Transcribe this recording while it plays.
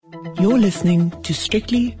You're listening to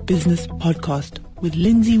Strictly Business Podcast with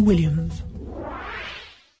Lindsay Williams.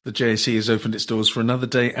 The JSE has opened its doors for another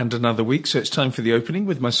day and another week, so it's time for the opening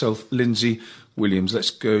with myself, Lindsay Williams. Let's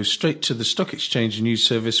go straight to the Stock Exchange News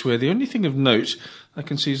Service, where the only thing of note I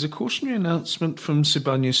can see is a cautionary announcement from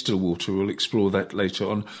Sibanye-Stillwater. We'll explore that later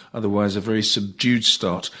on. Otherwise, a very subdued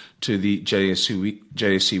start to the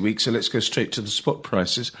JSE week. So let's go straight to the spot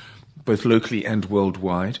prices, both locally and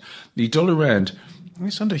worldwide. The dollar rand,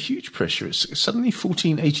 it's under huge pressure. It's suddenly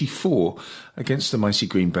 14.84 against the mighty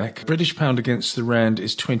greenback. British pound against the rand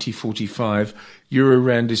is 20.45. Euro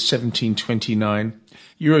rand is 17.29.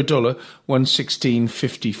 Euro dollar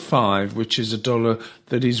 116.55, which is a dollar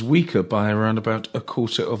that is weaker by around about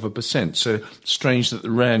 0.25%. So strange that the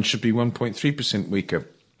rand should be 1.3% weaker.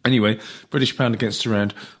 Anyway, British pound against the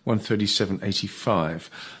rand 137.85.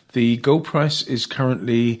 The gold price is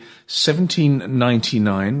currently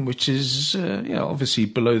 $17.99, which is obviously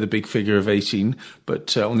below the big figure of 18,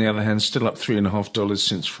 but on the other hand, still up $3.50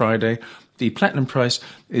 since Friday. The platinum price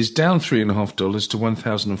is down $3.50 to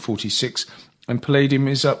 $1,046, and palladium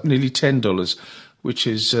is up nearly $10, which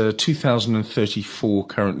is $2,034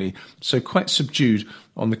 currently. So quite subdued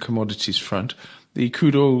on the commodities front. The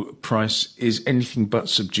crude oil price is anything but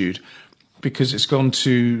subdued, because it's gone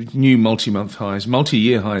to new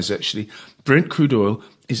multi-year highs actually. Brent crude oil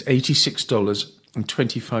is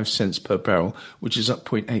 $86.25 per barrel, which is up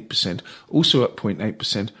 0.8%. Also up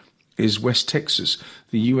 0.8% is West Texas,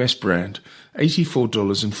 the US brand,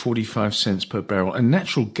 $84.45 per barrel. And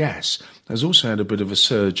natural gas has also had a bit of a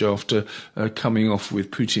surge after coming off with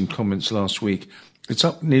Putin comments last week. It's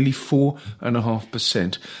up nearly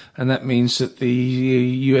 4.5%, and that means that the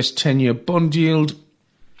US 10-year bond yield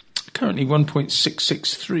currently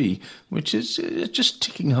 1.663, which is just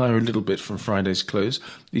ticking higher a little bit from Friday's close.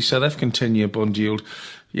 The South African 10-year bond yield,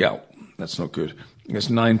 that's not good. It's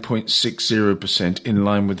 9.60%, in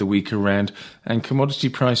line with the weaker rand. And commodity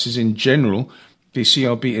prices in general, the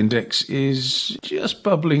CRB index is just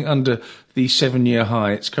bubbling under the 7-year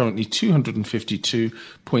high. It's currently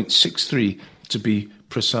 252.63 to be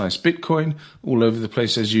precise. Bitcoin, all over the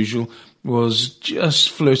place as usual, was just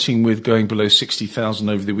flirting with going below 60,000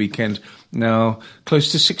 over the weekend. Now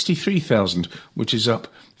close to 63,000, which is up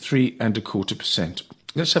 3.25%.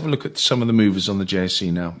 Let's have a look at some of the movers on the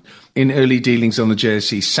JSE now. In early dealings on the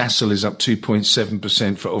JSE, Sasol is up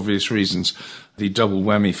 2.7% for obvious reasons. The double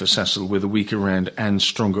whammy for Sasol with a weaker rand and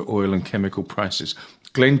stronger oil and chemical prices.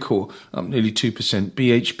 Glencore up nearly 2%.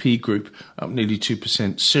 BHP Group up nearly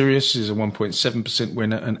 2%. Sirius is a 1.7%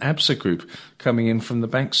 winner, and ABSA Group coming in from the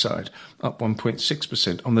bank side up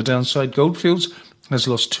 1.6%. On the downside, Goldfields has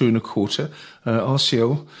lost 2.25%.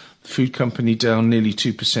 RCL, the food company, down nearly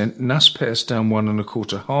 2%. Naspers down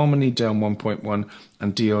 1.25%. Harmony down 1.1%,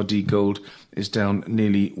 and DRD Gold is down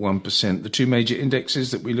nearly 1%. The two major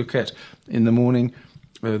indexes that we look at in the morning,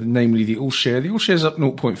 namely the All-Share. The All-Share is up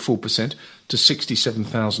 0.4% to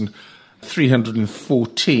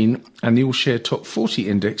 67,314, and the All-Share Top 40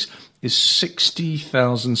 Index is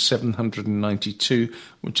 60,792,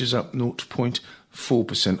 which is up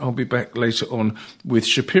 0.4%. I'll be back later on with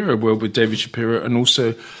Shapiro World with David Shapiro, and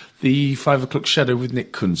also the 5 o'clock shadow with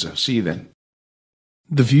Nick Kunze. See you then.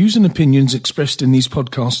 The views and opinions expressed in these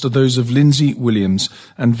podcasts are those of Lindsay Williams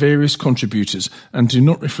and various contributors, and do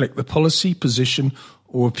not reflect the policy, position,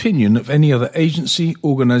 or opinion of any other agency,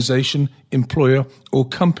 organisation, employer, or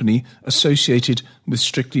company associated with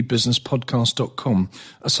strictlybusinesspodcast.com.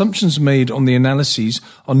 Assumptions made on the analyses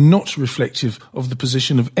are not reflective of the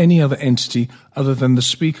position of any other entity other than the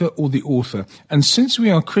speaker or the author. And since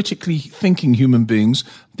we are critically thinking human beings,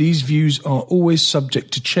 these views are always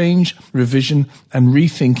subject to change, revision, and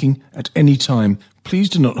rethinking at any time. Please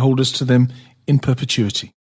do not hold us to them in perpetuity.